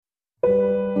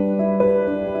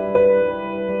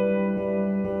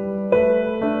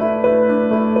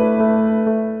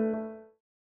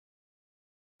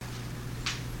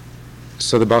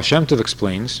So the Baal Shem Tov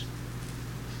explains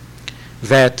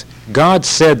that God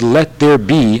said, let there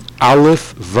be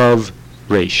Aleph, Vav,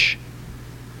 Resh.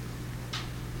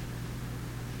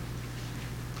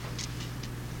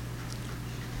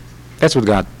 That's what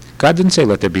God didn't say,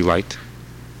 let there be light.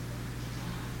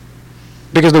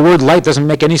 Because the word light doesn't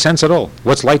make any sense at all.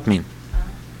 What's light mean?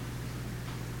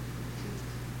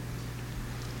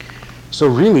 So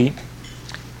really,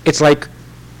 it's like,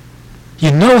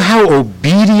 you know how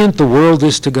obedient the world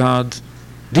is to God?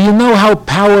 Do you know how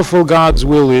powerful God's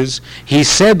will is? He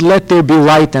said, let there be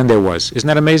light, and there was. Isn't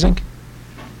that amazing?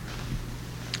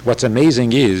 What's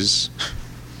amazing is,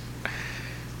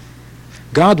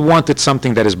 God wanted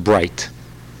something that is bright.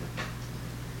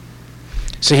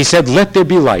 So he said, let there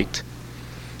be light.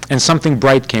 And something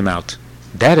bright came out.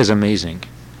 That is amazing.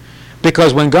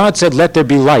 Because when God said, let there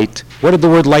be light, what did the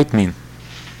word light mean?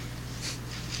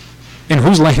 In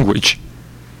whose language?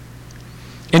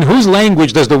 In whose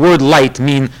language does the word light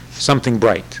mean something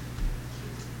bright?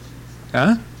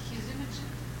 Huh?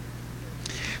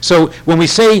 So when we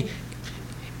say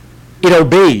it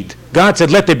obeyed, God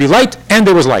said, let there be light, and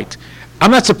there was light.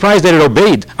 I'm not surprised that it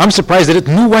obeyed. I'm surprised that it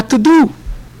knew what to do.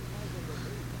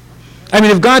 I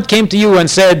mean, if God came to you and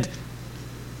said,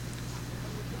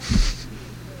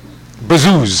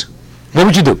 bazooz, what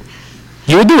would you do?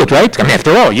 You would do it, right? I mean,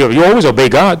 after all, you always obey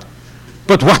God.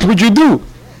 But what would you do?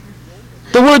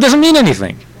 The word doesn't mean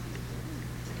anything.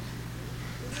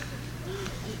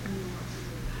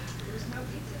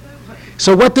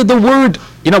 So what did the word,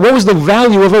 what was the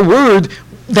value of a word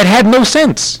that had no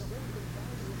sense?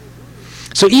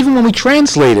 So even when we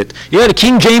translate it, the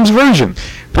King James Version,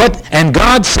 and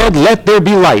God said, let there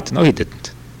be light. No, he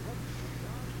didn't.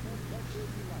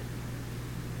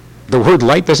 The word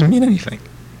light doesn't mean anything.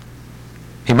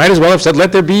 He might as well have said,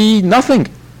 let there be nothing.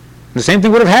 The same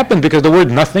thing would have happened, because the word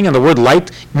nothing and the word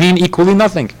light mean equally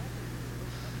nothing.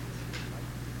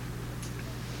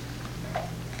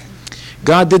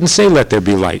 God didn't say, let there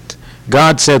be light.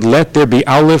 God said, let there be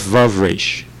Aleph, Vav,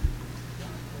 Resh.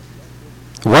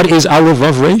 What is Aleph,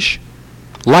 Vav, Resh?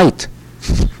 Light.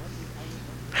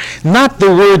 Not the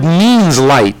word means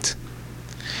light.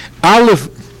 Aleph,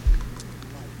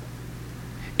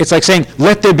 it's like saying,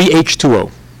 let there be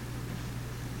H2O.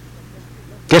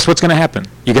 Guess what's going to happen?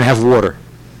 You're going to have water.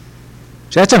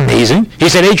 So that's amazing. He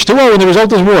said H2O and the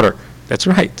result is water. That's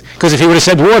right. Because if he would have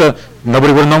said water,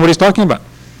 nobody would have known what he's talking about.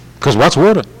 Because what's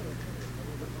water?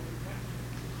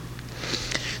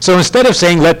 So instead of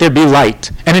saying, let there be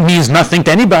light, and it means nothing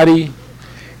to anybody,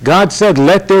 God said,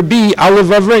 let there be Aleph,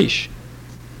 Vav, Resh.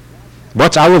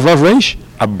 What's Aleph, Vav, Resh?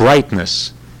 A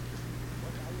brightness.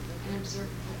 An observable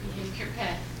behavior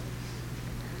pattern.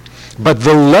 But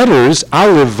the letters,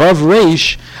 Aleph, Vav,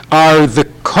 Resh, are the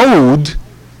code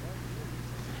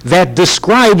that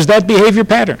describes that behavior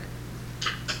pattern.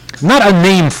 Not a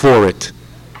name for it.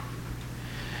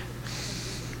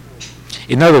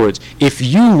 In other words, if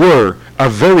you were a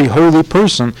very holy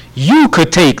person, you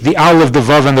could take the Aleph, the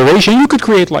Vav, and the Resh, and you could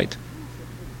create light.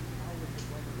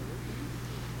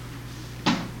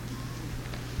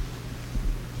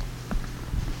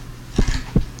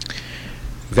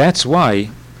 That's why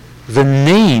the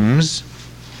names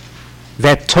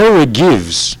that Torah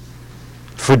gives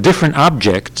for different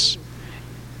objects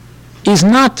is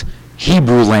not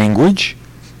Hebrew language.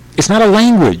 It's not a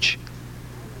language.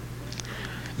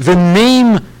 The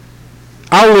name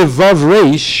Aleph, Vav,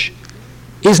 Resh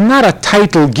is not a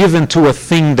title given to a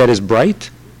thing that is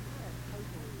bright.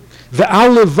 The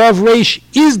Aleph, Vav, Resh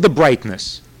is the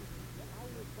brightness.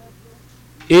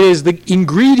 It is the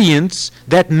ingredients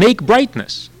that make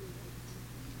brightness.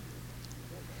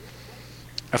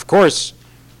 Of course,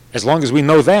 as long as we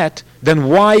know that, then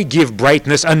why give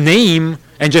brightness a name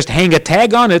and just hang a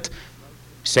tag on it?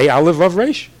 Say Aleph, Vav,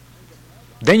 Resh.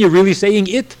 Then you're really saying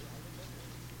it.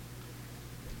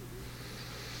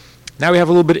 Now we have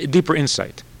a little bit deeper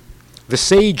insight. The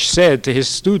sage said to his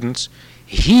students,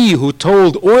 he who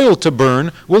told oil to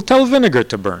burn will tell vinegar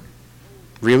to burn.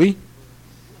 Really?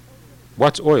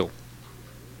 What's oil?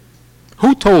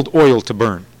 Who told oil to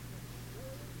burn?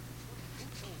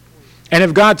 And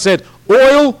if God said,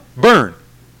 oil, burn,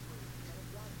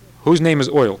 whose name is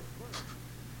oil?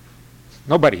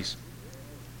 Nobody's.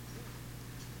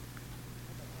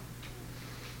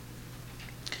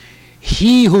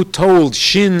 He who told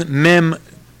Shin Mem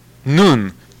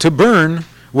Nun to burn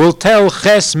will tell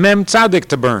Ches Mem Tzadik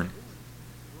to burn.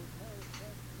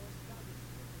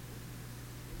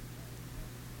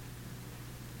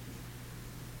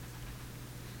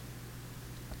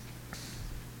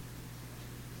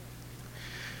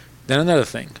 Then another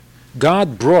thing.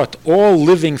 God brought all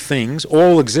living things,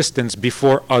 all existence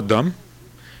before Adam,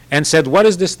 and said, what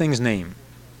is this thing's name?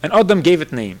 And Adam gave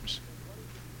it names.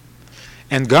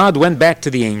 And God went back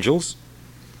to the angels,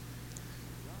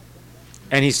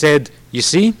 and he said, you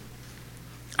see,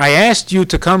 I asked you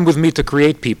to come with me to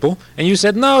create people, and you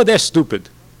said, no, they're stupid.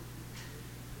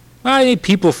 What do I need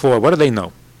people for? What do they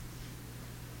know?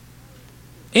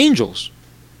 Angels.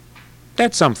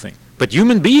 That's something. But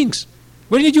human beings?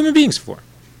 What do you need human beings for?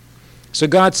 So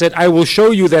God said, I will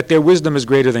show you that their wisdom is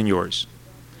greater than yours.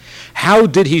 How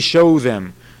did he show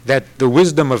them that the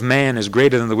wisdom of man is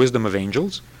greater than the wisdom of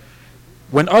angels?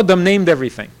 When Adam named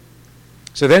everything.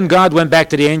 So then God went back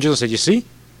to the angels and said, you see?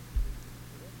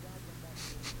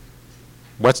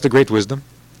 What's the great wisdom?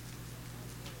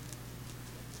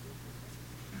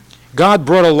 God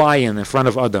brought a lion in front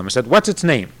of Adam and said, what's its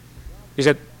name? He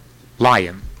said,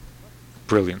 lion.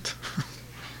 Brilliant.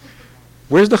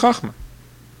 Where's the chachma?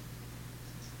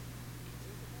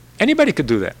 Anybody could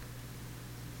do that.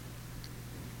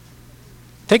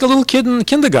 Take a little kid in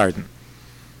kindergarten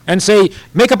and say,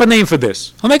 make up a name for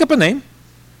this. I'll make up a name.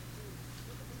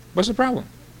 What's the problem?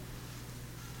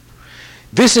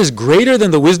 This is greater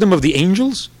than the wisdom of the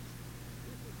angels?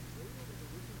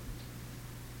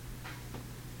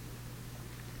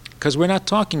 Because we're not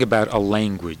talking about a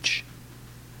language.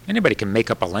 Anybody can make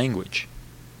up a language.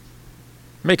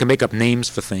 Anybody can make up names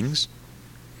for things.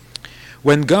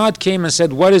 When God came and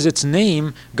said, what is its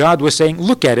name? God was saying,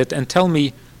 look at it and tell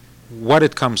me what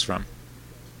it comes from.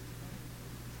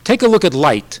 Take a look at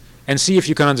light and see if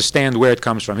you can understand where it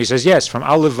comes from. He says, yes, from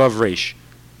Aleph Vav Resh.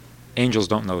 Angels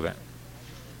don't know that.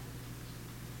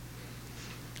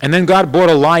 And then God brought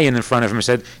a lion in front of him and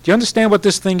said, do you understand what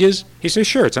this thing is? He says,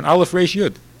 sure, it's an Aleph Resh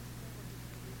Yud.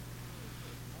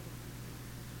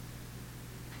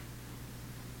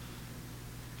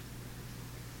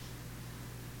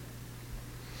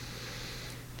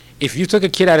 If you took a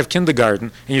kid out of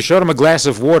kindergarten and you showed him a glass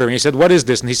of water and you said, what is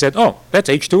this? And he said, oh, that's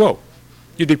H2O.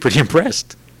 You'd be pretty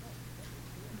impressed.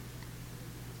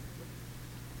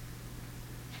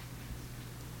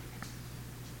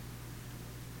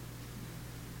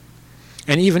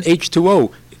 And even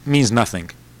H2O means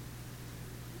nothing.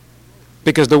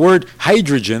 Because the word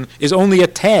hydrogen is only a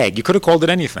tag. You could have called it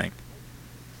anything.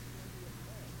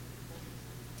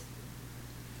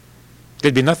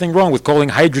 There'd be nothing wrong with calling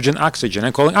hydrogen oxygen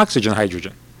and calling oxygen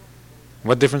hydrogen.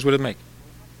 What difference would it make?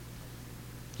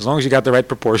 As long as you got the right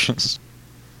proportions.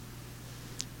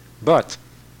 But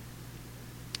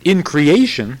in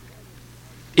creation,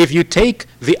 if you take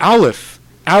the aleph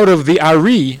out of the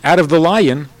ari, out of the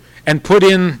lion, and put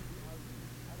in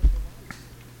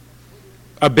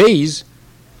a bays,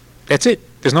 that's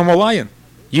it. There's no more lion.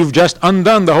 You've just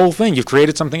undone the whole thing. You've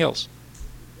created something else.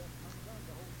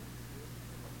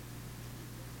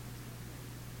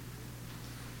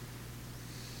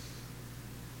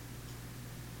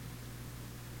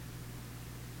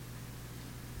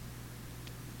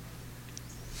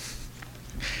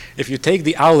 If you take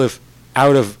the aleph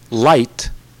out of light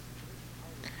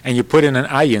and you put in an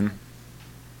ayin,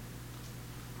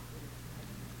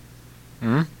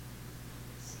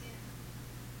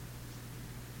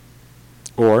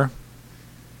 or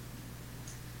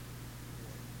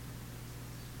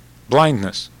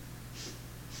blindness.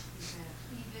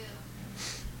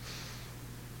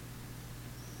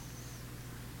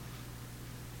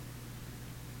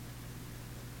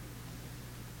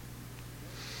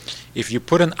 If you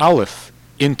put an aleph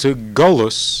into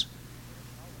golus,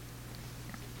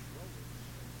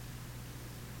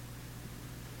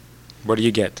 what do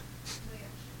you get?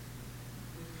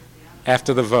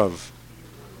 After the vav.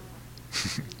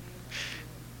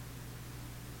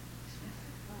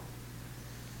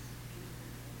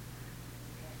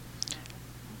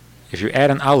 If you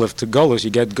add an aleph to golus, you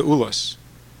get geulos.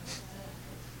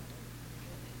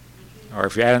 Or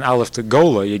if you add an aleph to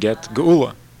gola, you get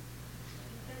geula.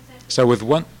 So with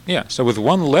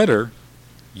one letter,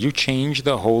 you change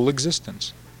the whole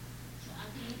existence.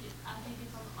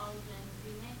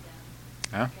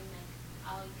 Huh?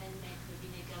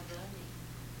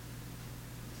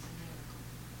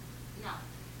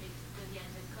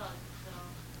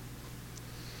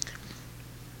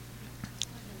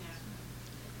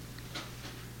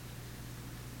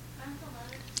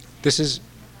 This is.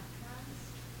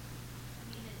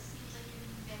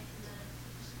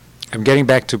 I'm getting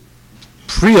back to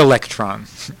pre-electron.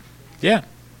 Yeah.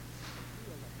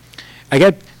 I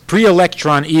get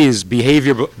pre-electron is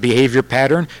behavior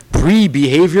pattern.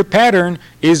 Pre-behavior pattern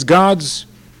is God's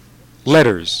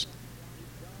letters.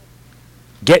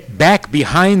 Get back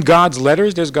behind God's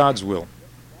letters, there's God's will.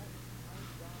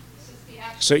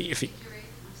 So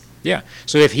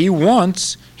if he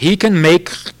wants, he can make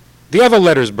the other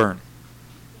letters burn.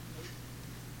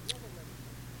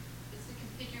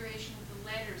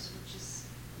 letters, which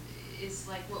is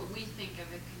like what we think of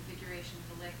a configuration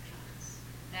of electrons.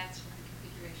 That's what the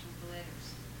configuration of the letters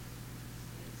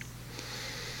is.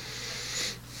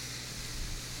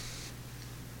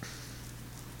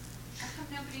 How come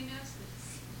nobody knows this?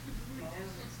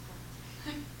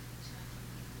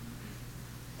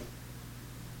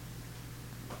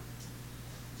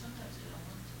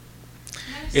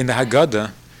 In the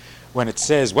Haggadah, when it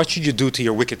says, what should you do to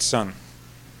your wicked son?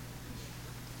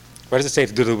 What does it say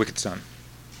to do to the wicked son?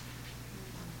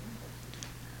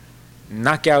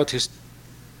 Knock out his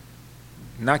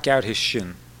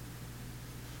shin.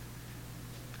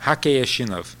 Hakei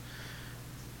shinov.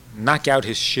 Knock out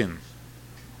his shin.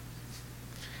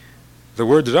 The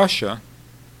word Rasha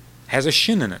has a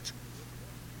shin in it.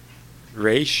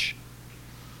 Reish,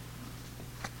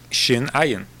 shin,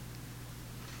 ayin.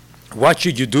 What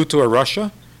should you do to a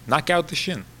Rasha? Knock out the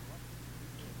shin.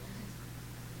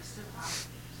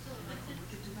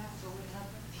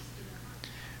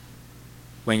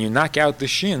 When you knock out the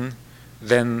shin,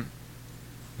 then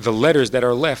the letters that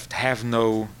are left have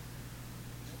no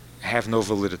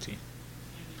validity.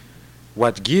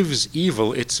 What gives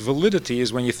evil its validity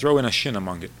is when you throw in a shin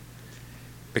among it,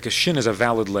 because shin is a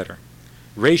valid letter.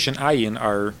 Reish and ayin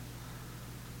are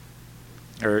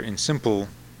in simple.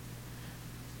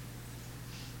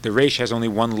 The reish has only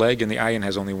one leg and the ayin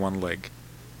has only one leg.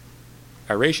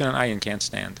 A reish and an ayin can't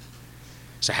stand.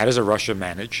 So how does a Rasha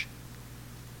manage?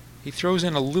 He throws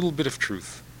in a little bit of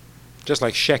truth, just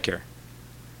like sheker.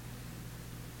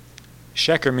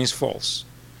 Sheker means false.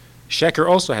 Sheker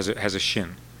also has a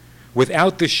shin.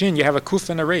 Without the shin, you have a kuf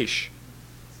and a reish.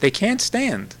 They can't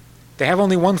stand. They have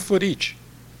only 1 foot each.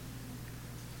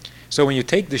 So when you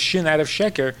take the shin out of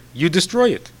sheker, you destroy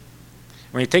it.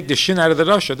 When you take the shin out of the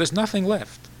Rasha, there's nothing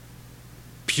left.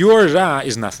 Pure Ra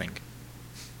is nothing.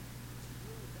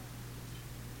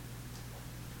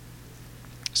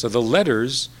 So the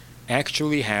letters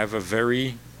actually have a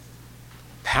very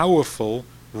powerful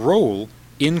role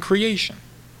in creation.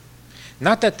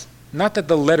 Not that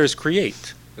the letters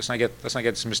create. Let's not get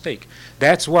this mistake.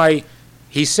 That's why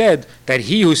he said that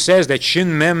he who says that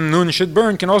Shin Mem Nun should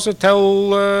burn can also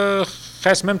tell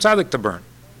Ches Mem Tzadik to burn.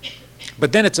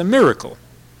 But then it's a miracle.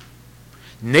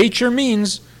 Nature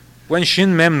means when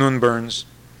Shin Mem Nun burns.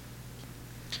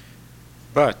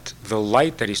 But the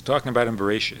light that he's talking about in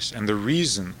Bereshis, and the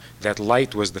reason that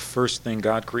light was the first thing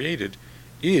God created,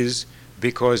 is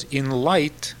because in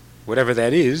light, whatever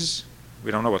that is,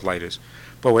 we don't know what light is,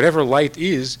 but whatever light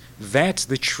is, that's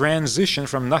the transition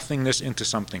from nothingness into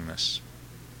somethingness.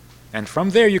 And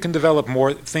from there you can develop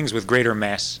more things with greater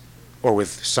mass, or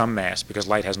with some mass, because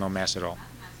light has no mass at all.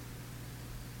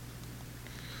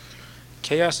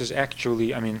 Chaos is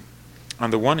actually, on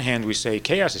the one hand we say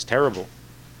chaos is terrible.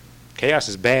 Chaos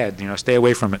is bad, stay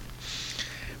away from it.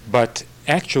 But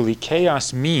actually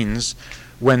chaos means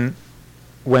when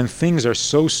things are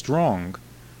so strong,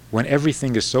 when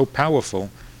everything is so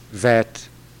powerful that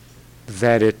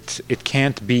it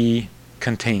can't be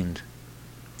contained.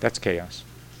 That's chaos.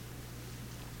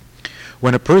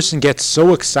 When a person gets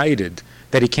so excited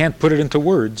that he can't put it into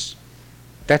words,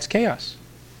 that's chaos.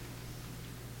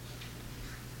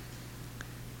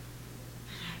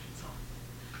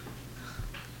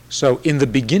 So in the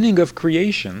beginning of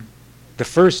creation, the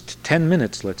first 10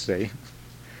 minutes, let's say,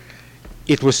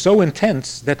 it was so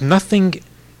intense that nothing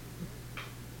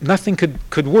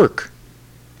could work.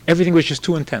 Everything was just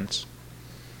too intense.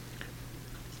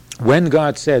 When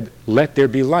God said, "Let there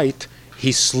be light,"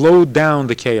 he slowed down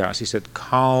the chaos. He said,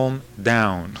 "Calm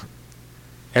down.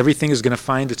 Everything is going to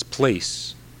find its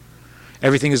place.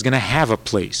 Everything is going to have a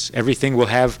place. Everything will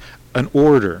have an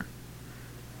order.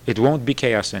 It won't be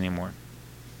chaos anymore."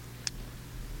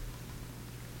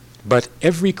 But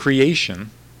every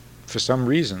creation, for some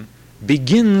reason,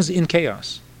 begins in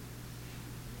chaos.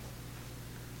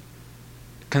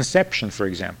 Conception, for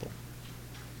example.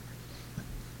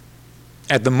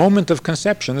 At the moment of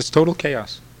conception, it's total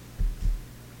chaos.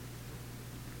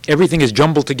 Everything is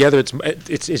jumbled together.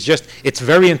 It's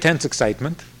very intense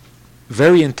excitement,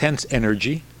 very intense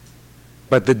energy,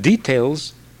 but the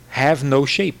details have no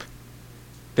shape.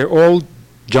 They're all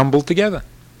jumbled together.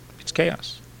 It's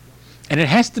chaos. And it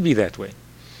has to be that way,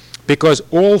 because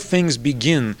all things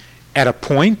begin at a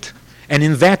point, and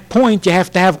in that point you have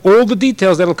to have all the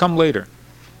details that'll come later.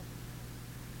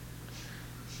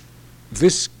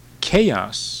 This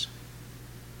chaos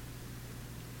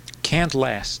can't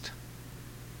last.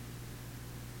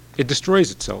 It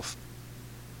destroys itself.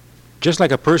 Just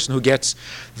like a person who gets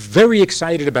very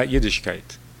excited about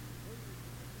Yiddishkeit.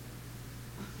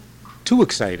 Too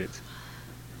excited.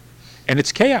 And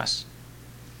it's chaos.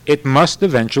 it must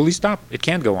eventually stop. It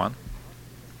can't go on.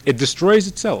 It destroys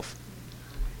itself.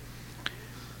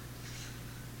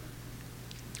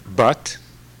 But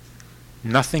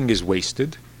nothing is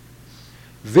wasted.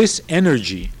 This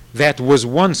energy that was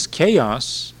once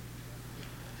chaos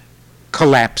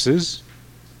collapses.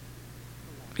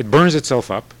 It burns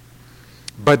itself up.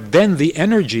 But then the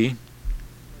energy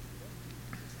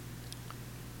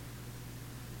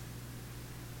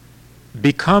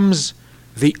becomes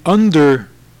the underground,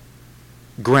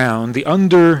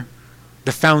 the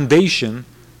foundation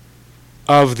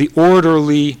of the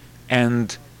orderly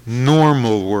and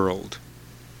normal world.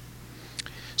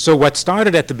 So what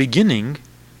started at the beginning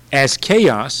as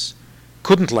chaos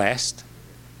couldn't last,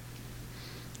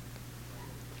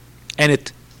 and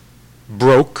it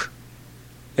broke,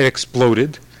 it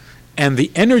exploded, and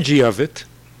the energy of it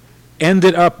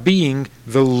ended up being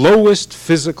the lowest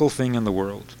physical thing in the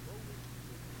world.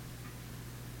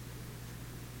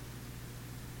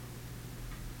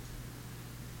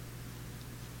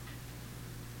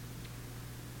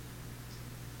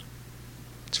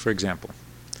 For example,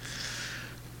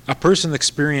 a person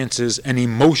experiences an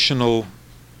emotional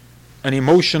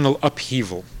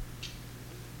upheaval,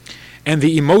 and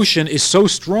the emotion is so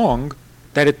strong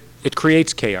that it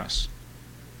creates chaos.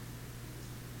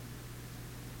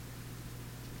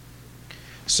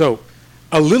 So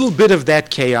a little bit of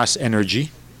that chaos energy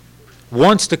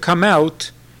wants to come out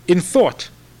in thought.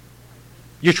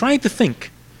 You're trying to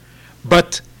think,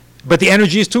 but the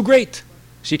energy is too great,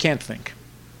 so you can't think.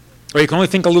 Or you can only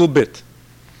think a little bit.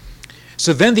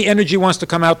 So then the energy wants to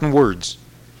come out in words.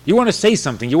 You want to say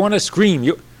something, you want to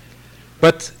scream,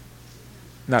 but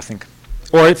nothing.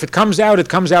 Or if it comes out, it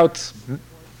comes out.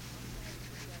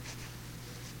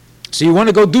 So you want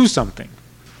to go do something.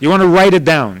 You want to write it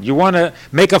down. You want to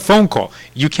make a phone call.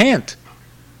 You can't.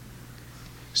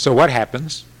 So what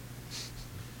happens?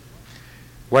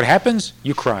 What happens?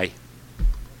 You cry.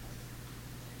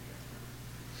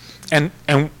 And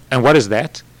what is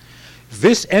that?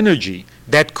 This energy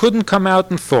that couldn't come out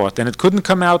in thought, and it couldn't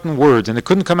come out in words, and it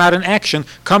couldn't come out in action,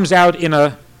 comes out in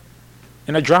a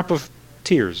drop of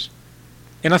tears,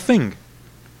 in a thing.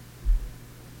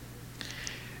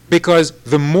 Because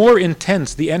the more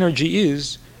intense the energy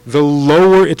is, the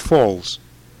lower it falls.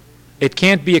 It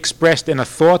can't be expressed in a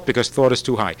thought because thought is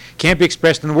too high. Can't be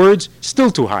expressed in words,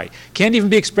 still too high. Can't even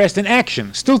be expressed in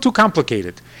action, still too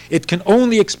complicated. It can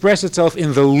only express itself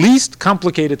in the least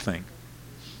complicated thing,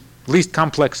 least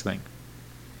complex thing.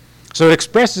 So it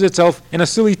expresses itself in a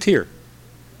silly tear.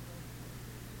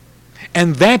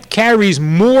 And that carries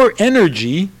more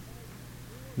energy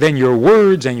than your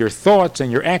words and your thoughts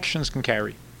and your actions can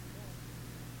carry.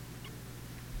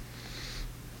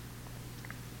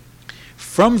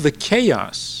 From the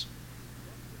chaos,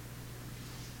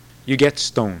 you get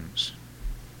stones.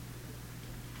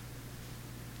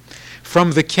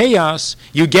 From the chaos,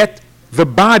 you get the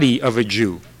body of a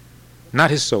Jew,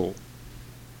 not his soul.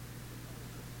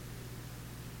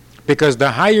 Because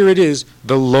the higher it is,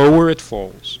 the lower it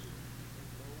falls.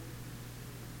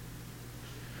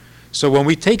 So when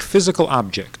we take physical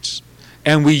objects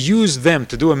and we use them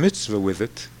to do a mitzvah with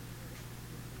it,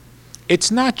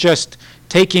 it's not just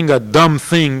taking a dumb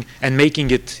thing and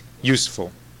making it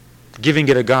useful, giving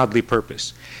it a godly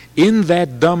purpose. In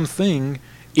that dumb thing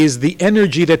is the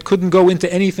energy that couldn't go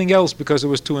into anything else because it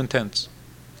was too intense.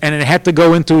 And it had to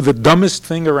go into the dumbest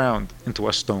thing around, into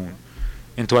a stone,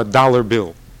 into a dollar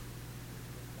bill.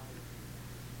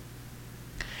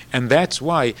 And that's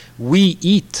why we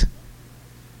eat.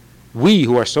 We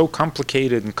who are so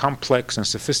complicated and complex and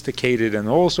sophisticated and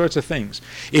all sorts of things,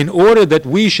 in order that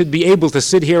we should be able to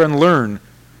sit here and learn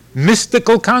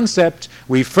mystical concepts,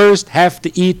 we first have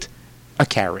to eat a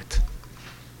carrot.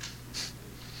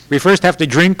 We first have to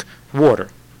drink water.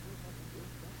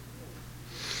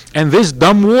 And this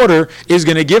dumb water is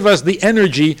going to give us the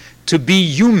energy to be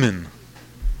human.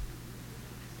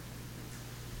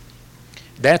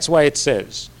 That's why it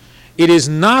says, it is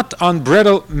not on bread,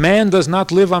 man does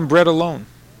not live on bread alone.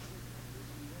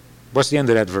 What's the end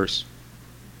of that verse?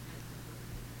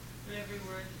 For every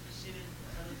word that proceeded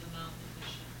out of the mouth of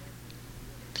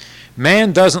Hashem.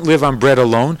 Man doesn't live on bread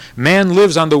alone. Man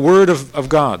lives on the word of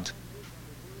God.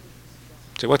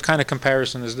 So what kind of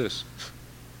comparison is this?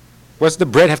 What's the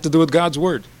bread have to do with God's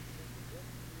word?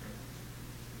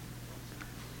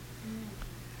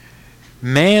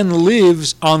 Man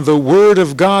lives on the word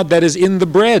of God that is in the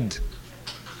bread.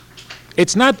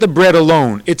 It's not the bread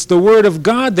alone. It's the word of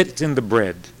God that's in the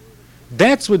bread.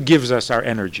 That's what gives us our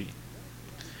energy.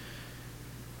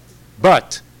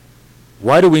 But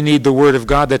why do we need the word of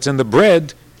God that's in the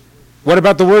bread? What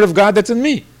about the word of God that's in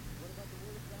me?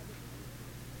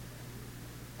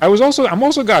 I'm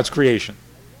also God's creation.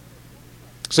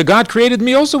 So God created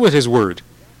me also with his word.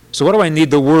 So what do I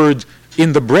need the word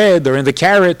in the bread or in the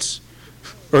carrots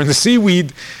or in the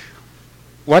seaweed?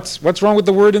 What's wrong with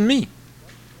the word in me?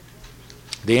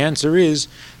 The answer is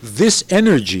this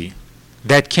energy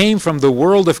that came from the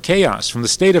world of chaos, from the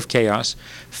state of chaos,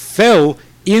 fell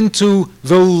into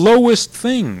the lowest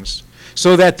things,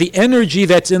 so that the energy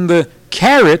that's in the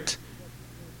carrot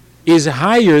is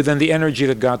higher than the energy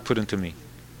that God put into me.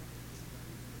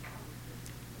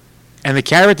 And the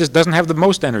carrot doesn't have the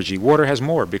most energy. Water has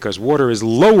more, because water is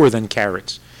lower than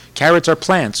carrots. Carrots are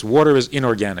plants. Water is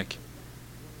inorganic.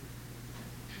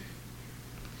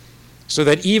 So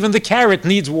that even the carrot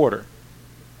needs water.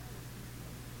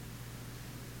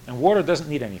 And water doesn't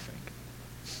need anything,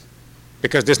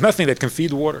 because there's nothing that can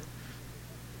feed water.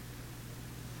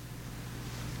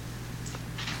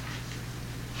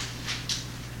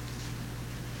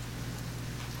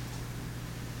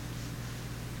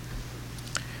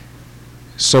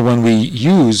 So when we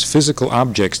use physical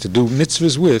objects to do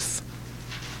mitzvahs with,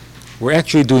 we're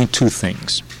actually doing two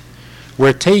things.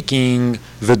 We're taking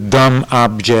the dumb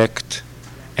object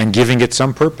and giving it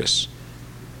some purpose.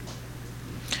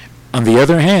 On the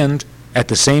other hand, at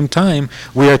the same time,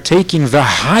 we are taking the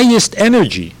highest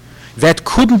energy that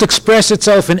couldn't express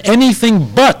itself in anything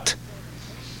but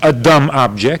a dumb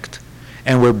object,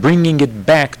 and we're bringing it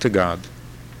back to God.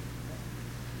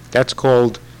 That's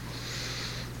called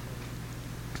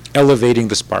elevating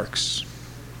the sparks.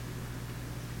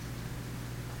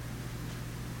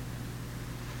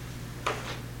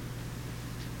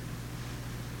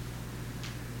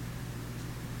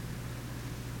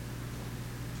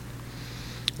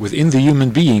 Within the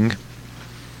human being,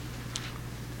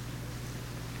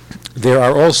 there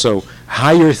are also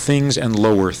higher things and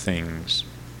lower things.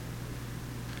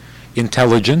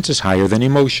 Intelligence is higher than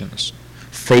emotions.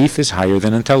 Faith is higher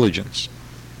than intelligence.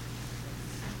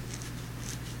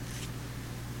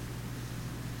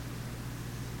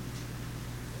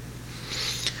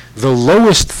 The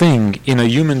lowest thing in a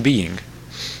human being,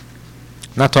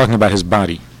 not talking about his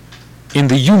body, in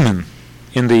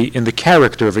the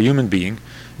character of a human being,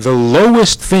 the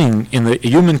lowest thing in the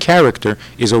human character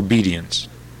is obedience.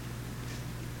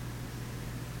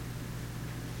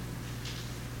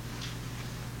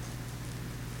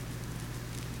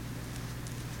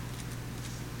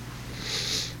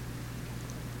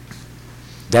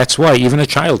 That's why even a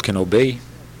child can obey.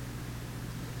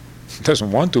 He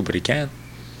doesn't want to, but he can.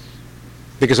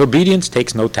 Because obedience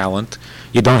takes no talent.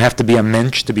 You don't have to be a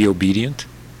mensch to be obedient.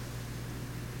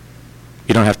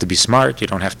 You don't have to be smart, you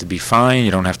don't have to be fine,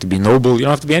 you don't have to be noble, you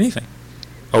don't have to be anything.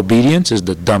 Obedience is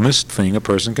the dumbest thing a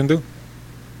person can do.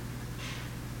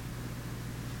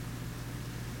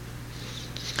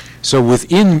 So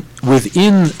within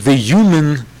the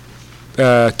human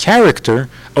character,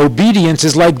 obedience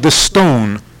is like the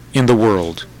stone in the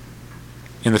world,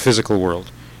 in the physical world.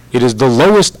 It is the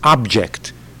lowest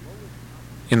object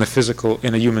in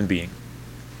a human being.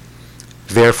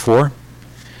 Therefore,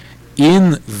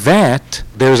 in that,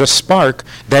 there's a spark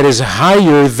that is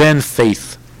higher than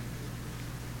faith.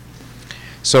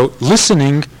 So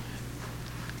listening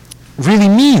really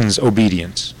means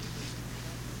obedience.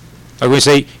 Like we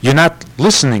say, you're not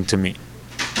listening to me,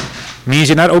 means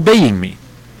you're not obeying me.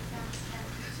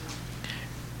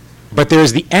 But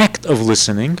there's the act of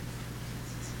listening,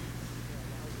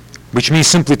 which means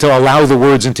simply to allow the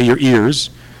words into your ears,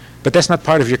 but that's not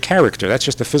part of your character, that's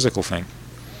just a physical thing.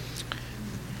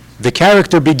 The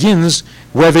character begins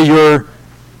whether you're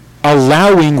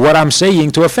allowing what I'm saying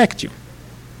to affect you.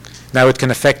 Now it can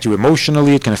affect you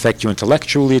emotionally, it can affect you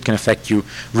intellectually, it can affect you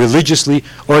religiously,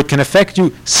 or it can affect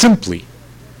you simply.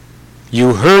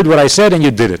 You heard what I said and you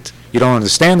did it. You don't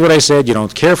understand what I said, you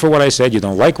don't care for what I said, you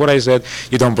don't like what I said,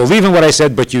 you don't believe in what I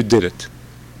said, but you did it.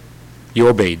 You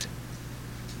obeyed.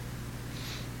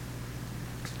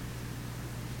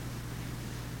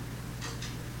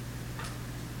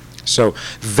 So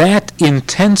that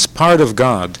intense part of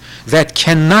God that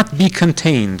cannot be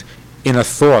contained in a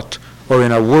thought or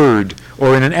in a word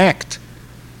or in an act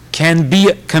can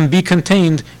be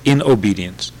contained in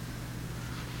obedience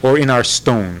or in our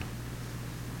stone.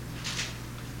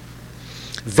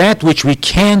 That which we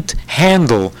can't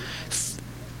handle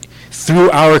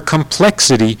through our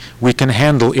complexity, we can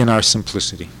handle in our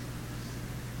simplicity.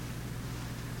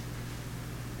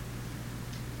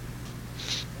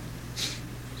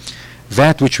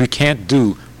 That which we can't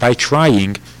do by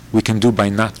trying, we can do by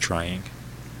not trying.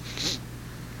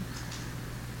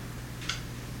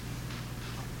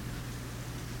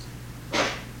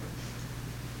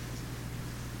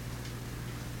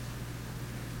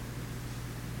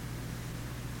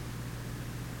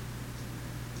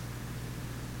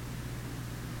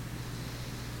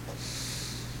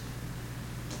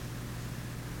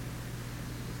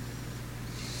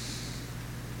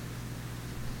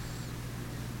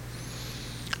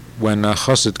 when a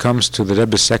chassid comes to the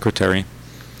Rebbe's secretary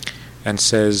and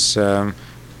says,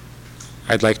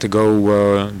 I'd like to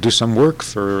go do some work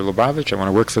for Lubavitch. I want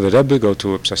to work for the Rebbe, go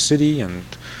to a city and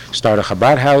start a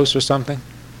Chabad house or something.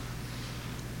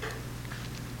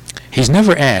 He's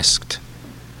never asked,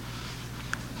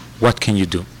 what can you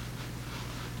do?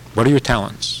 What are your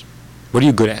talents? What are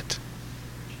you good at?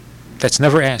 That's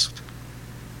never asked.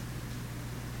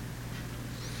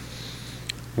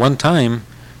 One time,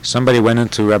 somebody went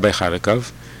into Rabbi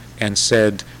Charikov and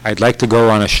said, I'd like to go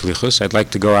on a shlichus, I'd like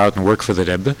to go out and work for the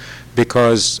Rebbe,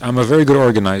 because I'm a very good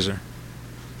organizer.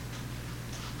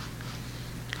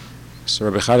 So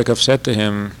Rabbi Charikov said to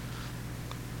him,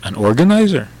 an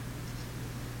organizer?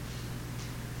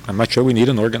 I'm not sure we need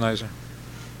an organizer.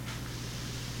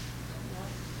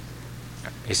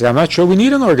 He said, I'm not sure we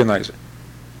need an organizer.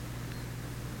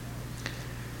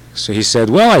 So he said,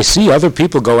 well, I see other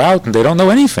people go out and they don't know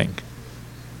anything.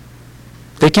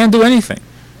 They can't do anything.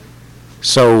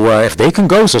 So if they can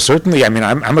go, so certainly, I'm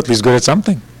at least good at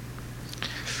something.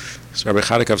 So Rabbi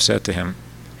Charikov said to him,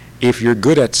 if you're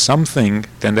good at something,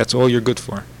 then that's all you're good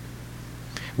for.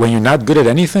 When you're not good at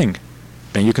anything,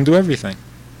 then you can do everything.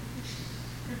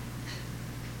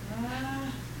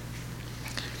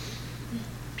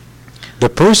 The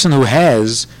person who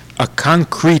has a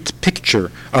concrete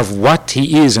picture of what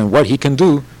he is and what he can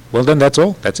do, well, then that's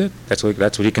all. That's it. That's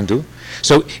what he can do.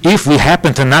 So if we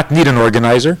happen to not need an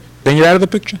organizer, then you're out of the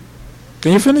picture.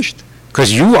 Then you're finished.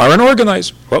 Because you are an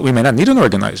organizer. Well, we may not need an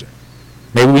organizer.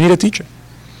 Maybe we need a teacher.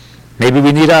 Maybe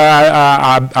we need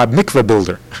a mikveh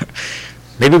builder.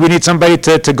 Maybe we need somebody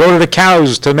to go to the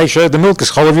cows to make sure the milk is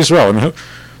Chol Yisrael.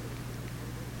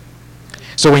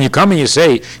 So when you come and you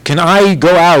say, can I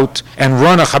go out and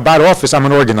run a Chabad office? I'm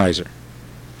an organizer.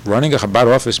 Running a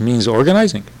Chabad office means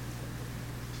organizing.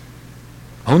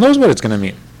 Who knows what it's going to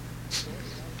mean?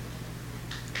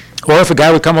 Or if a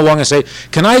guy would come along and say,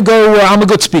 can I go, I'm a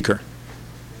good speaker.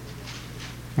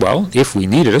 Well, if we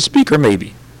needed a speaker,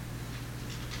 maybe.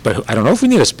 But I don't know if we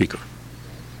need a speaker.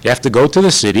 You have to go to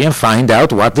the city and find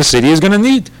out what the city is going to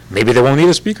need. Maybe they won't need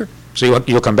a speaker. So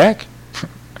you'll come back.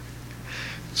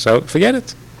 So forget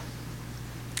it.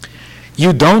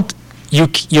 You're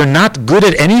not good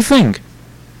at anything.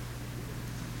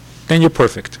 Then you're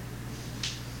perfect.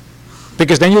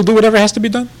 Because then you'll do whatever has to be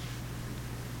done.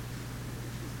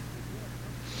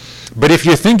 But if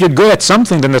you think you're good at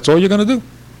something, then that's all you're going to do.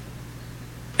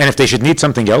 And if they should need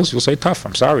something else, you'll say, tough,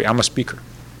 I'm sorry, I'm a speaker.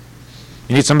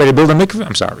 You need somebody to build a mikveh?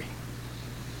 I'm sorry.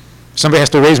 Somebody has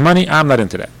to raise money? I'm not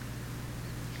into that.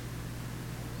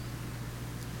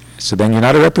 So then you're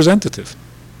not a representative.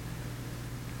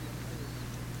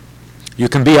 You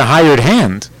can be a hired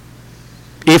hand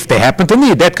if they happen to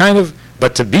need that kind of,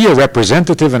 but to be a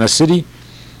representative in a city,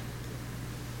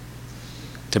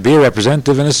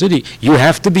 you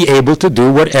have to be able to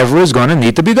do whatever is going to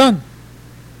need to be done.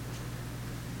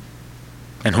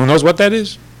 And who knows what that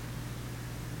is?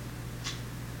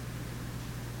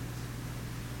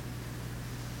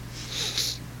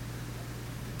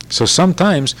 So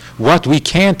sometimes what we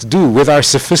can't do with our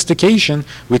sophistication,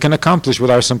 we can accomplish with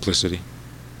our simplicity.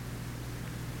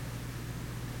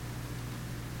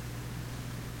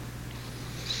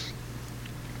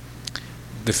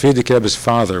 The Frierdiker Rebbe's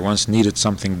father once needed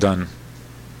something done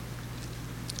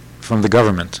from the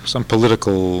government, some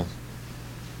political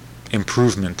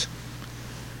improvement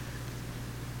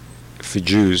for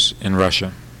Jews in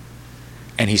Russia.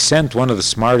 And he sent one of the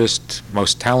smartest,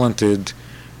 most talented,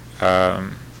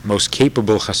 most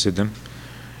capable Hasidim,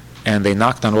 and they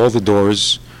knocked on all the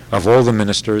doors of all the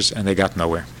ministers, and they got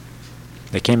nowhere.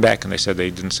 They came back and they said they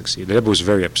didn't succeed. The Rebbe was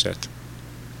very upset.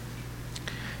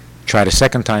 Tried a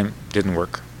second time, didn't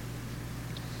work.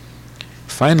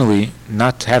 Finally,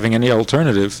 not having any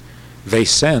alternative, they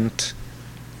sent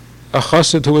a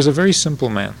Chassid who was a very simple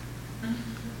man.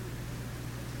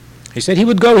 He said he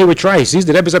would go, he would try. He sees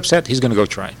the Rebbe's upset, he's going to go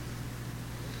try.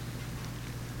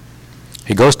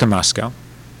 He goes to Moscow,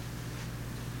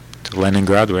 to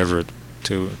Leningrad, wherever,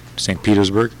 to St.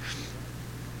 Petersburg.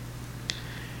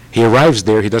 He arrives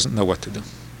there, he doesn't know what to do.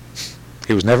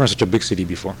 He was never in such a big city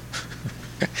before.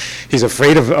 He's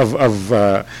afraid of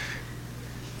the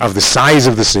size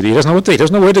of the city. He doesn't know what to do. He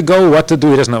doesn't know where to go, what to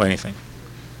do. He doesn't know anything.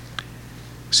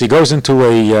 So he goes into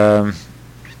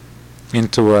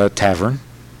a tavern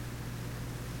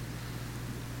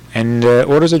and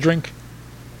orders a drink.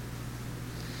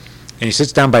 And he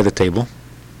sits down by the table.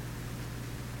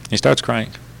 He starts crying.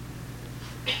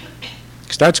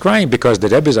 He starts crying because the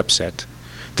Rebbe is upset.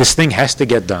 This thing has to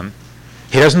get done.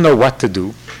 He doesn't know what to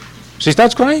do. So he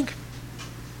starts crying.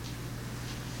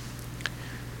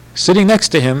 Sitting next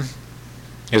to him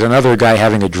There's another guy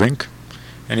having a drink,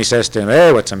 and he says to him,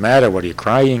 "Hey, what's the matter? What are you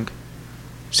crying?"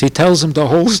 So he tells him the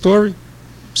whole story.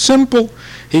 Simple.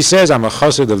 He says, "I'm a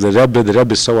chassid of the Rebbe. The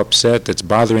Rebbe is so upset. It's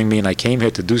bothering me, and I came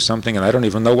here to do something, and I don't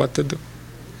even know what to do.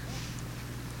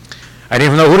 I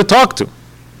didn't even know who to talk to."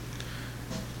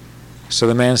 So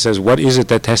the man says, "What is it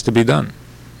that has to be done?"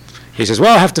 He says,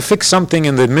 "Well, I have to fix something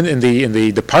in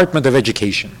the Department of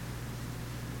Education,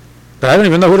 but I don't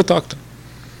even know who to talk to."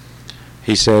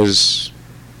 He says,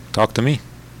 "Talk to me.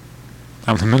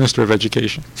 I'm the Minister of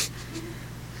Education."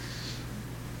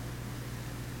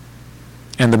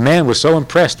 And the man was so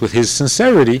impressed with his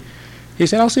sincerity, he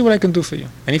said, "I'll see what I can do for you."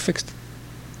 And he fixed it.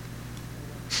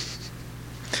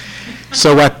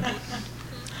 So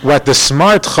what the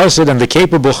smart chassid and the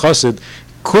capable chassid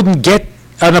couldn't get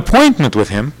an appointment with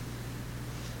him,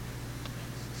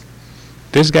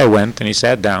 this guy went and he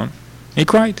sat down and he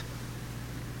cried.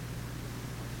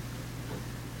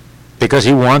 Because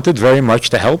he wanted very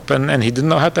much to help, and he didn't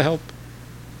know how to help.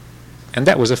 And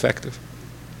that was effective.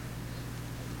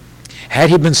 Had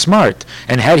he been smart,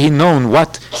 and had he known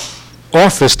what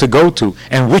office to go to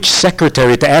and which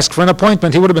secretary to ask for an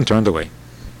appointment, he would have been turned away.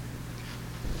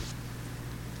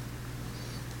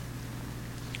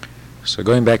 So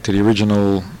going back to the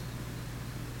original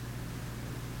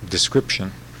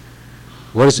description,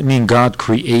 what does it mean God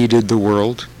created the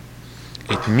world?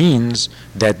 It means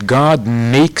that God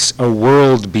makes a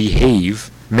world behave,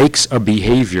 makes a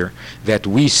behavior that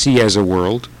we see as a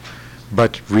world,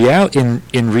 but in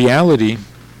reality,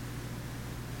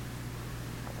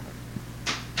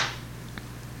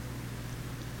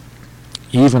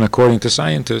 even according to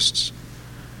scientists,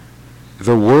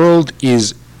 the world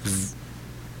is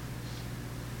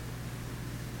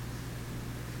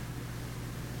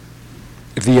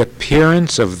the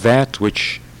appearance of that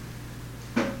which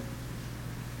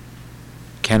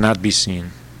cannot be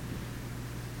seen.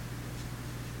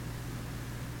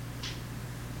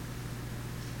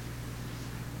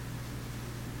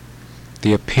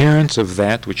 The appearance of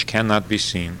that which cannot be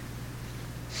seen.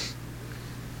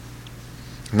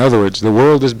 In other words, the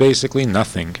world is basically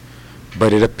nothing,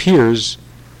 but it appears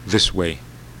this way.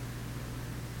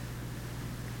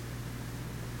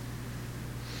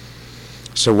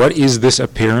 So what is this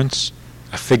appearance?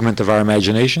 A figment of our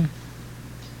imagination?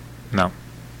 No.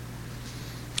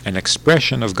 An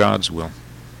expression of God's will.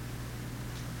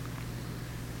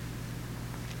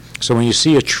 So when you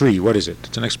see a tree, what is it?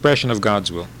 It's an expression of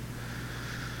God's will.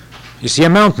 You see a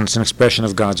mountain, it's an expression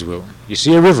of God's will. You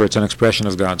see a river, it's an expression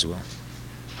of God's will.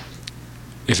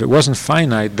 If it wasn't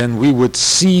finite, then we would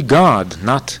see God,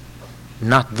 not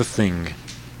the thing.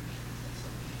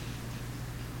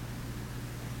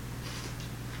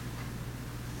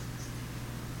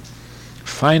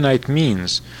 Finite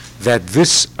means that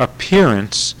this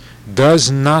appearance does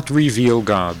not reveal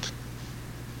God.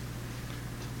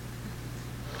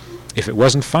 If it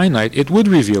wasn't finite, it would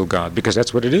reveal God, because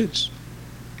that's what it is.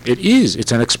 It is.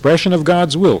 It's an expression of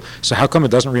God's will. So how come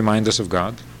it doesn't remind us of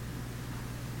God?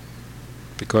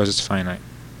 Because it's finite.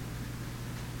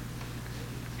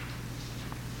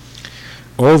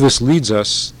 All this leads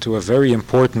us to a very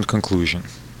important conclusion.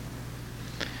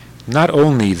 Not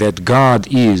only that God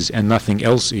is and nothing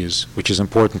else is, which is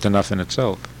important enough in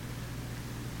itself.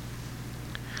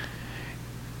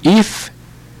 If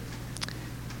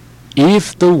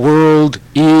the world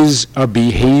is a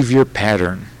behavior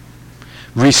pattern,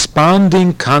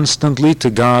 responding constantly to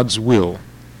God's will,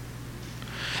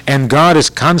 and God is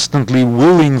constantly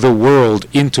willing the world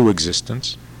into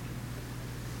existence,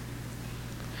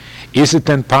 is it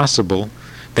then possible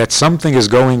that something is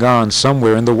going on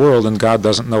somewhere in the world and God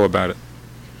doesn't know about it?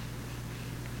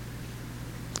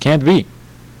 Can't be.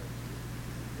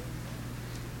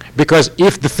 Because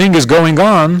if the thing is going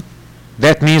on,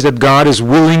 that means that God is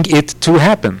willing it to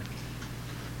happen,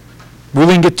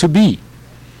 willing it to be.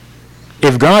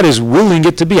 If God is willing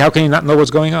it to be, how can he not know what's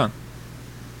going on?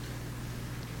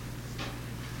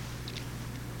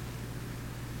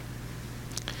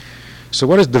 So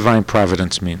what does divine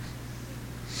providence mean?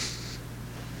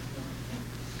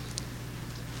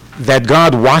 That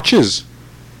God watches?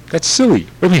 That's silly.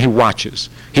 What do you mean he watches?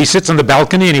 He sits on the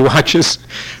balcony and he watches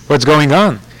what's going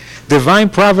on. Divine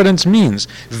providence means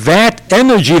that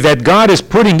energy that God is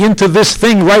putting into this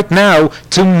thing right now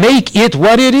to make it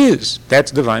what it is. That's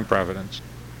divine providence.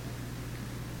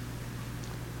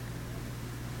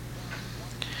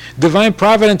 Divine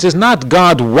providence is not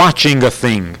God watching a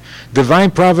thing.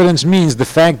 Divine providence means the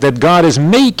fact that God is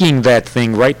making that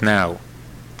thing right now.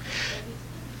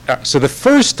 So the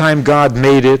first time God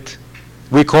made it,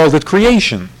 we called it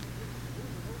creation.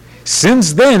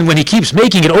 Since then, when he keeps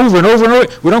making it over and over and over,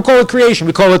 we don't call it creation,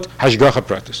 we call it Hashgacha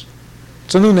Pratis.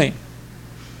 It's a new name.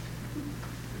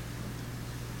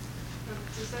 But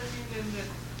does that mean then that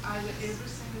either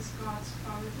everything is God's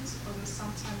providence, or that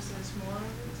sometimes there's more of it,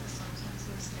 and sometimes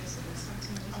there's less of it,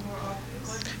 sometimes it's more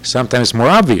obvious? Sometimes it's more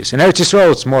obvious. In Eretz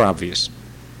Yisrael, it's more obvious.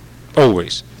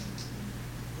 Always.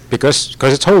 Because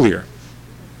it's holier.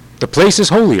 The place is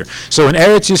holier. So in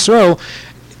Eretz Yisrael,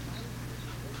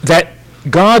 that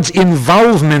God's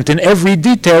involvement in every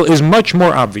detail is much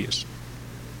more obvious.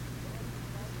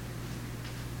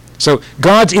 So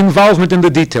God's involvement in the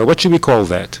detail, what should we call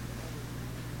that?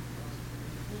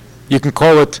 You can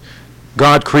call it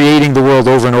God creating the world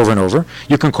over and over and over.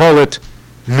 You can call it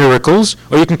miracles,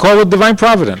 or you can call it divine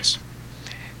providence.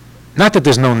 Not that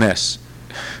there's no ness.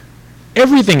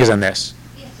 Everything is a ness.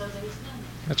 Yes, so there is no name.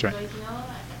 That's right. There is no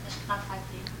Hashgacha.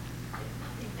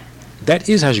 Nothing like that. That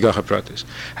is Hashgacha Pratis.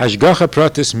 Hashgacha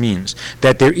Pratis means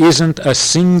that there isn't a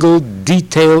single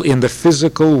detail in the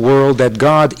physical world that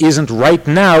God isn't right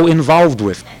now involved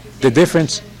with. The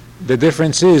difference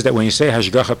is that when you say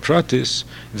Hashgacha Pratis,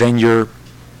 then you're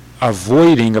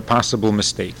avoiding a possible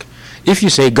mistake. If you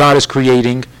say God is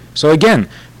creating, so again,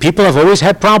 people have always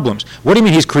had problems. What do you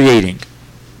mean he's creating?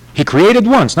 He created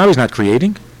once, now he's not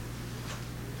creating.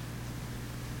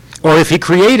 Or if he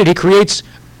created, he creates.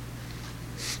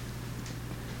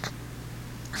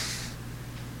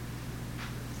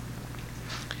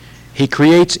 He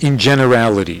creates in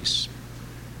generalities.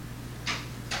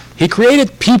 He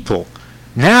created people.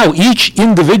 Now each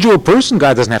individual person,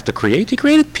 God doesn't have to create, he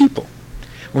created people.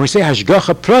 When we say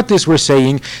Hashgacha Pratis, we're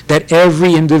saying that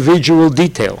every individual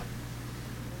detail,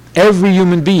 every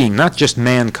human being, not just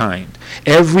mankind,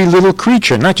 every little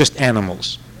creature, not just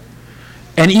animals,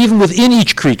 and even within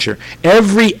each creature,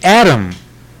 every atom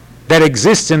that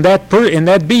exists in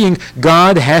that being,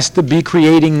 God has to be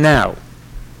creating now.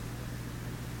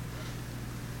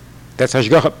 That's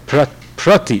Hashgacha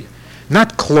Prati,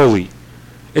 not Kloli.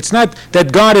 It's not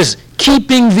that God is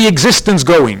keeping the existence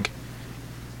going.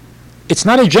 It's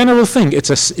not a general thing. It's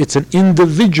an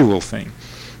individual thing.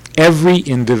 Every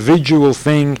individual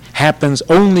thing happens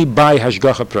only by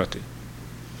Hashgacha Prati.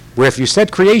 Where if you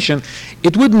said creation,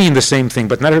 it would mean the same thing,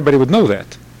 but not everybody would know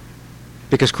that.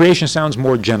 Because creation sounds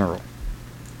more general.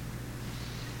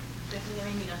 Definitely, I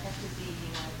mean, you don't have to be,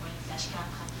 when it's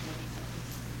Hashgacha,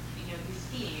 you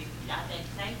see it, you're not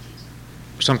excited.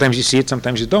 Sometimes you see it,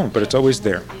 sometimes you don't, but it's always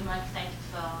there. Be more excited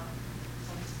for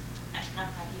some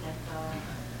Hashgacha that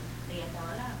B'riyat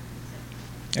HaOlam.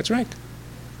 That's right.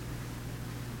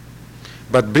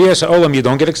 But B'riyat HaOlam you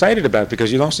don't get excited about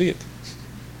because you don't see it.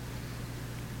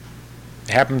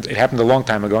 It happened a long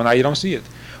time ago, now you don't see it.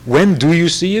 When do you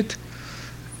see it?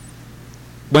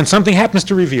 When something happens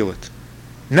to reveal it.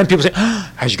 And then people say,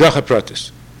 Hashgacha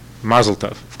Pratis. Mazel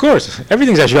Tov. Of course,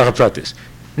 everything's Hashgacha Pratis.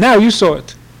 Now you saw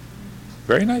it.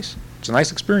 Very nice. It's a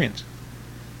nice experience.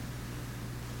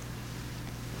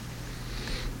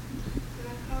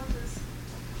 Then how does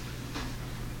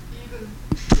even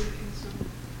fit into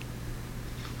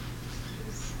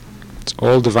this, It's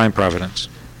all divine providence.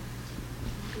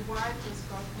 why does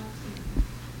God want evil?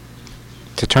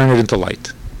 To turn it into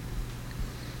light.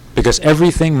 Because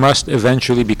everything must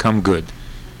eventually become good,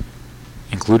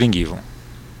 including evil.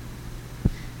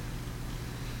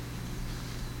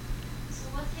 So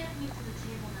what's getting you to the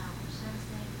table now? Hashem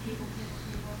saying table, table,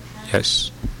 table.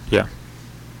 Yes. Yeah.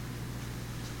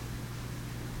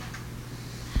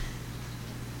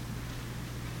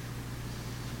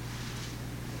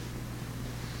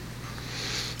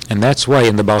 And that's why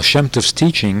in the Baal Shem Tov's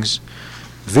teachings,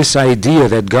 this idea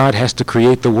that God has to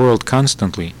create the world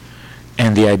constantly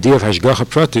and the idea of Hashgacha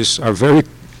Pratis are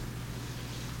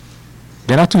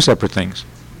they're not two separate things.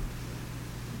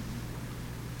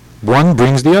 One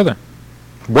brings the other.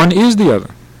 One is the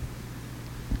other.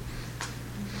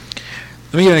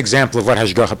 Let me give an example of what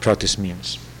Hashgacha Pratis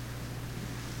means.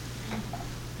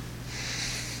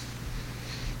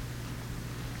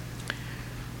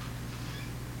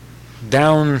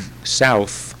 Down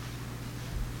south,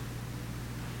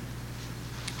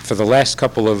 for the last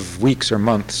couple of weeks or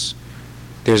months,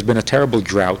 there's been a terrible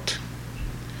drought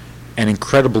and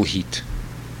incredible heat.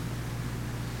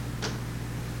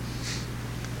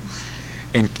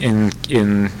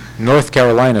 In North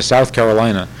Carolina, South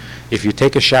Carolina, if you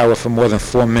take a shower for more than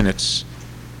 4 minutes,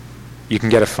 you can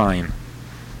get a fine.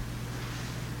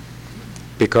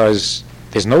 Because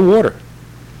there's no water.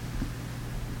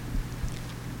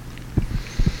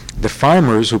 The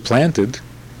farmers who planted,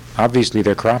 obviously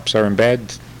their crops are in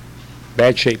bad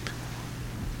shape.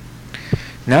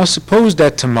 Now suppose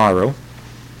that tomorrow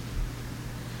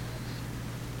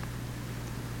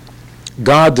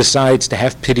God decides to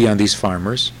have pity on these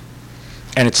farmers,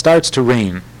 and it starts to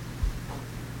rain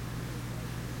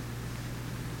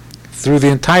through the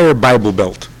entire Bible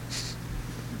Belt.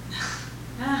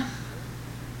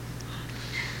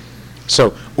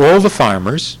 So all the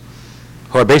farmers,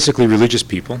 who are basically religious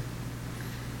people,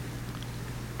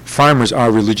 farmers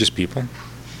are religious people,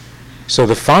 so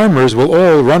the farmers will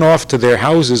all run off to their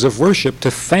houses of worship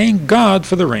to thank God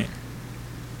for the rain.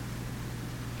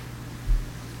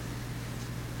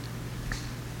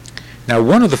 Now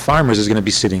one of the farmers is going to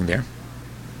be sitting there,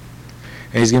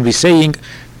 and he's going to be saying,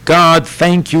 God,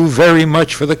 thank you very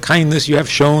much for the kindness you have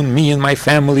shown me and my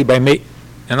family by me.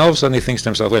 And all of a sudden he thinks to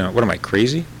himself, wait a minute, what am I,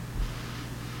 crazy?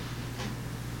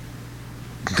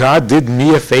 God did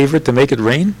me a favor to make it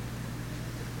rain?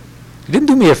 He didn't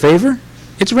do me a favor.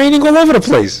 It's raining all over the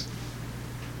place.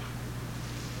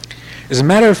 As a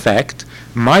matter of fact,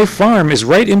 my farm is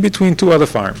right in between two other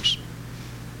farms.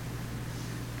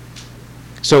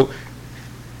 So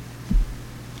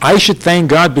I should thank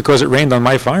God because it rained on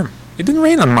my farm. It didn't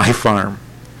rain on my farm.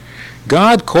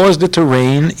 God caused it to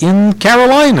rain in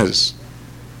Carolinas.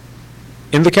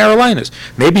 In the Carolinas.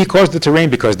 Maybe he caused it to rain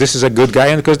because this is a good guy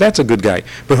and because that's a good guy.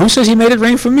 But who says he made it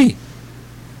rain for me?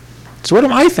 So what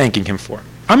am I thanking him for?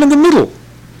 I'm in the middle.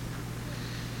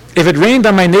 If it rained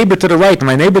on my neighbor to the right and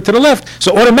my neighbor to the left,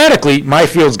 so automatically my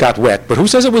fields got wet. But who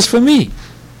says it was for me?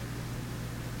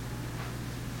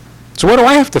 So what do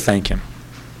I have to thank him?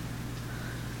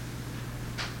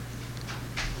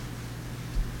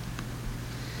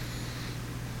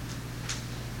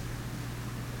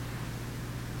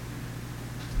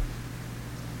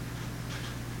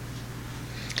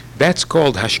 That's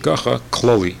called hashgacha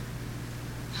kloli.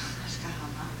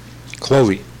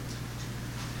 Kloli.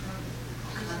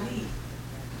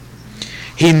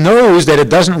 He knows that it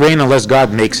doesn't rain unless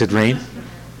God makes it rain.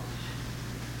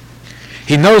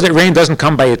 He knows that rain doesn't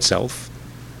come by itself.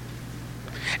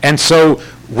 And so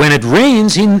when it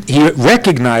rains, he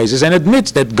recognizes and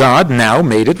admits that God now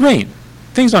made it rain.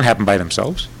 Things don't happen by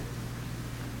themselves.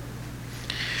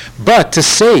 But to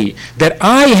say that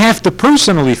I have to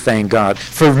personally thank God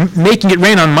for making it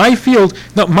rain on my field,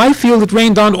 no, my field it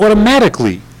rained on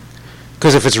automatically.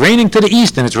 Because if it's raining to the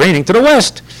east and it's raining to the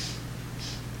west,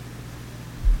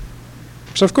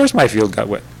 so of course my field got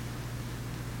wet.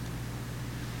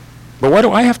 But why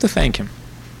do I have to thank him?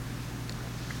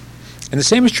 And the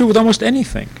same is true with almost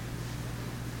anything.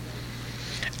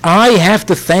 I have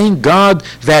to thank God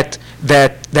that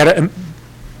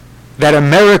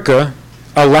America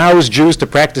allows Jews to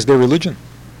practice their religion.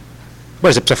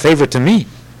 What is it? It's a favor to me.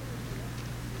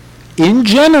 In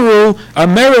general,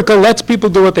 America lets people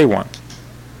do what they want.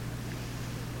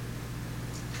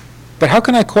 But how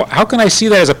can I see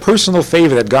that as a personal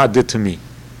favor that God did to me?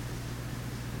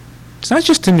 It's not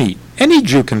just to me. Any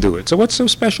Jew can do it. So what's so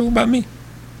special about me?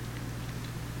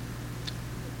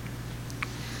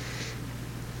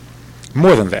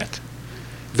 More than that.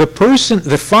 The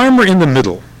farmer in the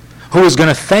middle, who is going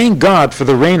to thank God for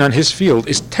the rain on his field,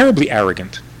 is terribly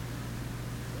arrogant.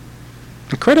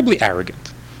 Incredibly arrogant.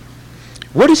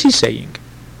 What is he saying?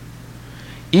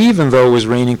 Even though it was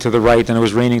raining to the right and it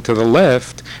was raining to the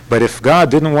left, but if God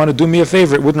didn't want to do me a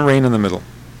favor, it wouldn't rain in the middle.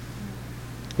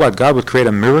 What, God would create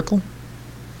a miracle?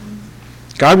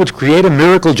 God would create a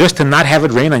miracle just to not have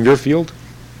it rain on your field?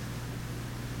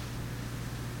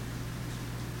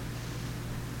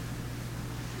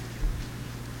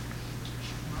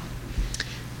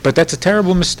 But that's a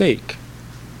terrible mistake.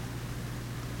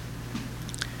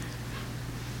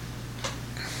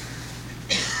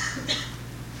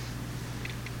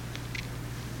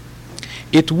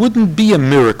 It wouldn't be a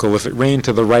miracle if it rained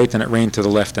to the right and it rained to the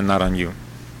left and not on you.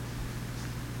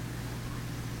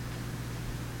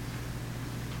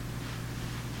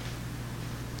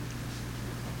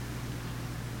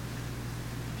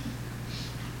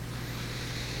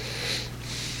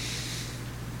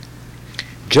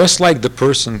 Just like the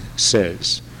person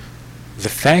says, the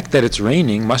fact that it's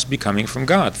raining must be coming from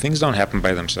God. Things don't happen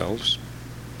by themselves.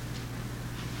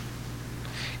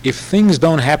 If things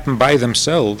don't happen by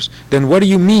themselves, then what do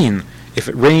you mean? If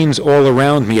it rains all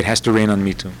around me, it has to rain on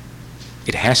me too.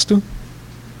 It has to?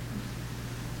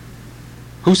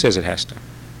 Who says it has to?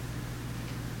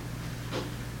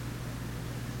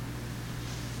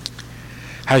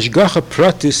 Hashgacha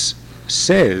Pratis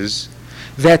says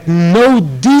that no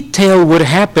detail would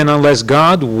happen unless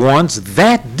God wants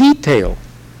that detail.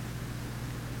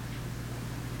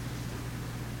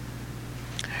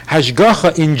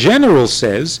 Hashgacha in general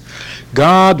says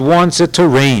God wants it to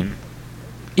rain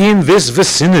in this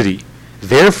vicinity.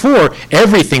 Therefore,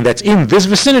 everything that's in this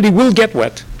vicinity will get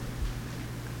wet.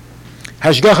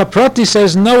 Hashgacha Prati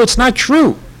says, no, it's not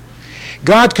true.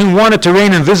 God can want it to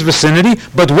rain in this vicinity,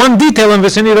 but one detail in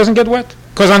vicinity doesn't get wet,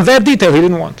 because on that detail he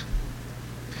didn't want.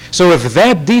 So if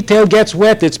that detail gets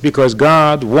wet, it's because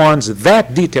God wants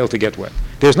that detail to get wet.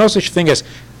 There's no such thing as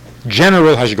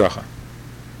general Hashgacha.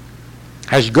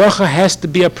 Hashgacha has to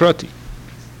be a Prati.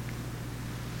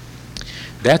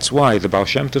 That's why the Baal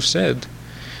Shem Tov said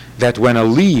that when a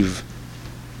leaf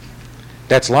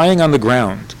that's lying on the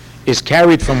ground is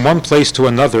carried from one place to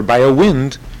another by a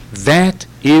wind, that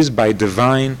is by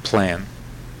divine plan.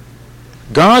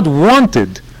 God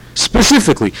wanted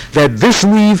specifically that this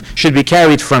leaf should be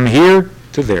carried from here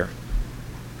to there.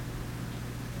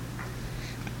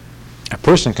 A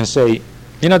person can say,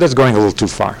 that's going a little too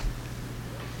far.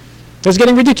 That's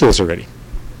getting ridiculous already.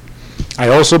 I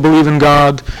also believe in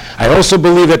God. I also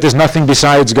believe that there's nothing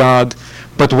besides God.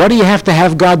 But what do you have to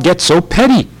have God get so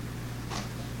petty?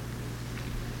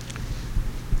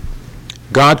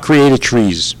 God created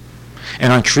trees,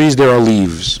 and on trees there are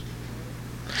leaves.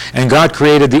 And God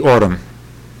created the autumn.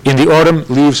 In the autumn,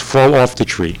 leaves fall off the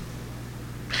tree.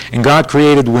 And God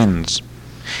created winds.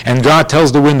 And God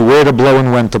tells the wind where to blow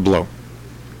and when to blow.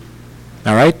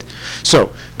 All right?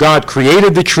 So, God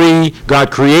created the tree,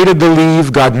 God created the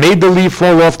leaf, God made the leaf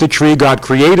fall off the tree, God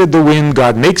created the wind,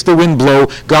 God makes the wind blow,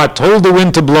 God told the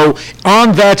wind to blow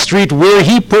on that street where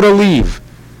he put a leaf.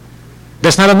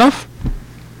 That's not enough?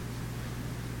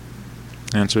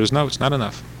 The answer is no, it's not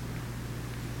enough.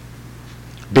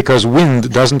 Because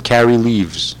wind doesn't carry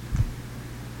leaves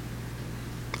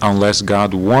unless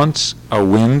God wants a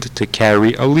wind to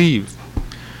carry a leaf.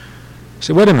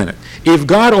 So wait a minute. If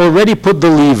God already put the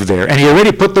leaf there, and he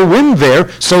already put the wind there,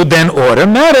 so then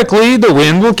automatically the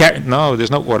wind will carry... No,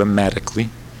 there's no automatically.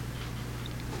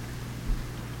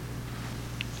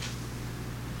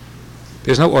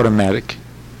 There's no automatic.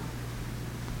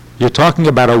 You're talking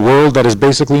about a world that is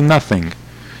basically nothing.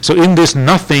 So in this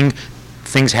nothing,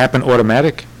 things happen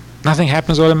automatic. Nothing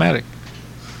happens automatic.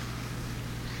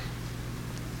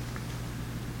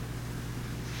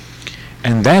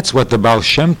 And that's what the Baal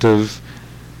Shem Tov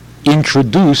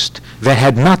introduced that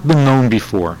had not been known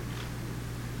before.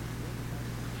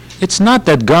 It's not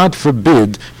that, God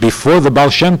forbid, before the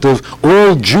Baal Shem Tov,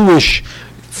 all Jewish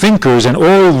thinkers and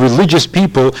all religious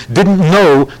people didn't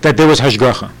know that there was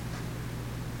Hashgacha.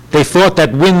 They thought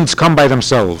that winds come by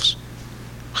themselves.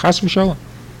 Chas v'shalom.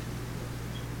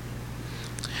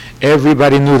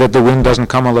 Everybody knew that the wind doesn't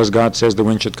come unless God says the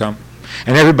wind should come.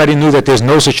 And everybody knew that there's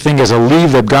no such thing as a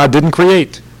leaf that God didn't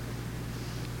create.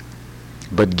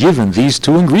 But given these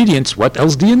two ingredients, what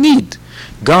else do you need?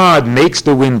 God makes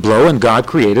the wind blow and God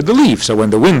created the leaf. So when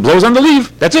the wind blows on the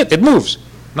leaf, that's it, it moves.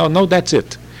 No, that's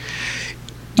it.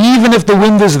 Even if the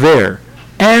wind is there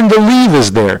and the leaf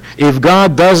is there, if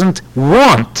God doesn't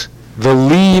want the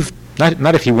leaf,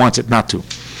 not if he wants it not to,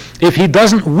 if he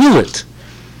doesn't will it,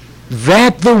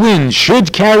 that the wind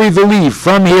should carry the leaf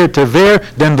from here to there,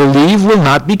 then the leaf will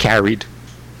not be carried.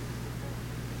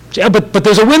 Yeah, but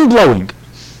there's a wind blowing.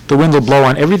 The wind will blow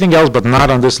on everything else but not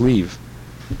on this leaf.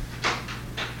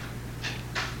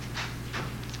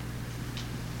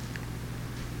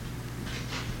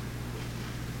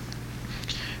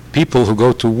 People who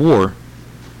go to war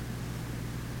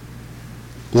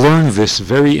learn this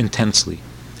very intensely,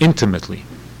 intimately.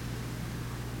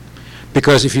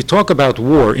 Because if you talk about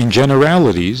war in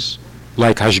generalities,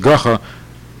 like Hashgacha,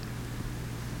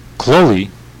 Kloli,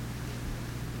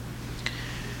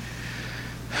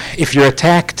 if you're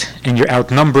attacked and you're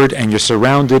outnumbered and you're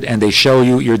surrounded and they shell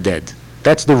you, you're dead.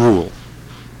 That's the rule.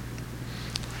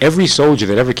 Every soldier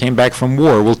that ever came back from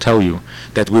war will tell you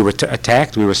that we were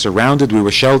attacked, we were surrounded, we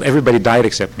were shelled, everybody died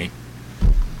except me.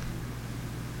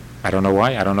 I don't know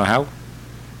why, I don't know how.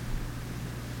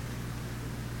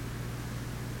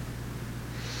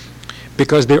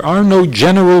 Because there are no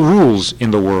general rules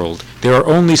in the world. There are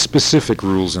only specific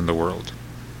rules in the world.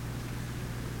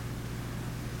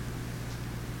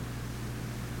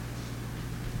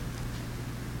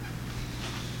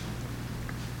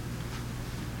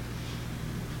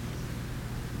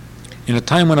 In a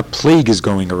time when a plague is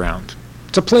going around.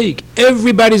 It's a plague.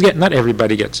 Not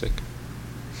everybody gets sick.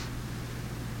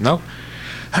 No?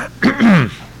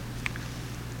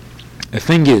 The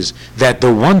thing is that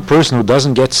the one person who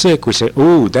doesn't get sick, we say,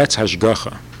 oh, that's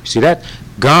Hashgacha. You see that?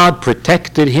 God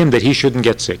protected him that he shouldn't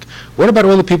get sick. What about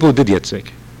all the people who did get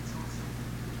sick?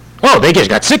 Oh, they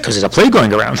got sick because there's a plague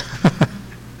going around.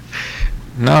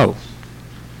 No.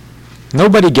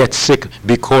 Nobody gets sick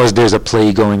because there's a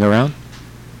plague going around.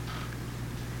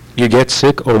 You get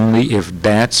sick only if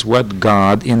that's what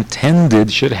God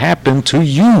intended should happen to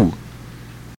you.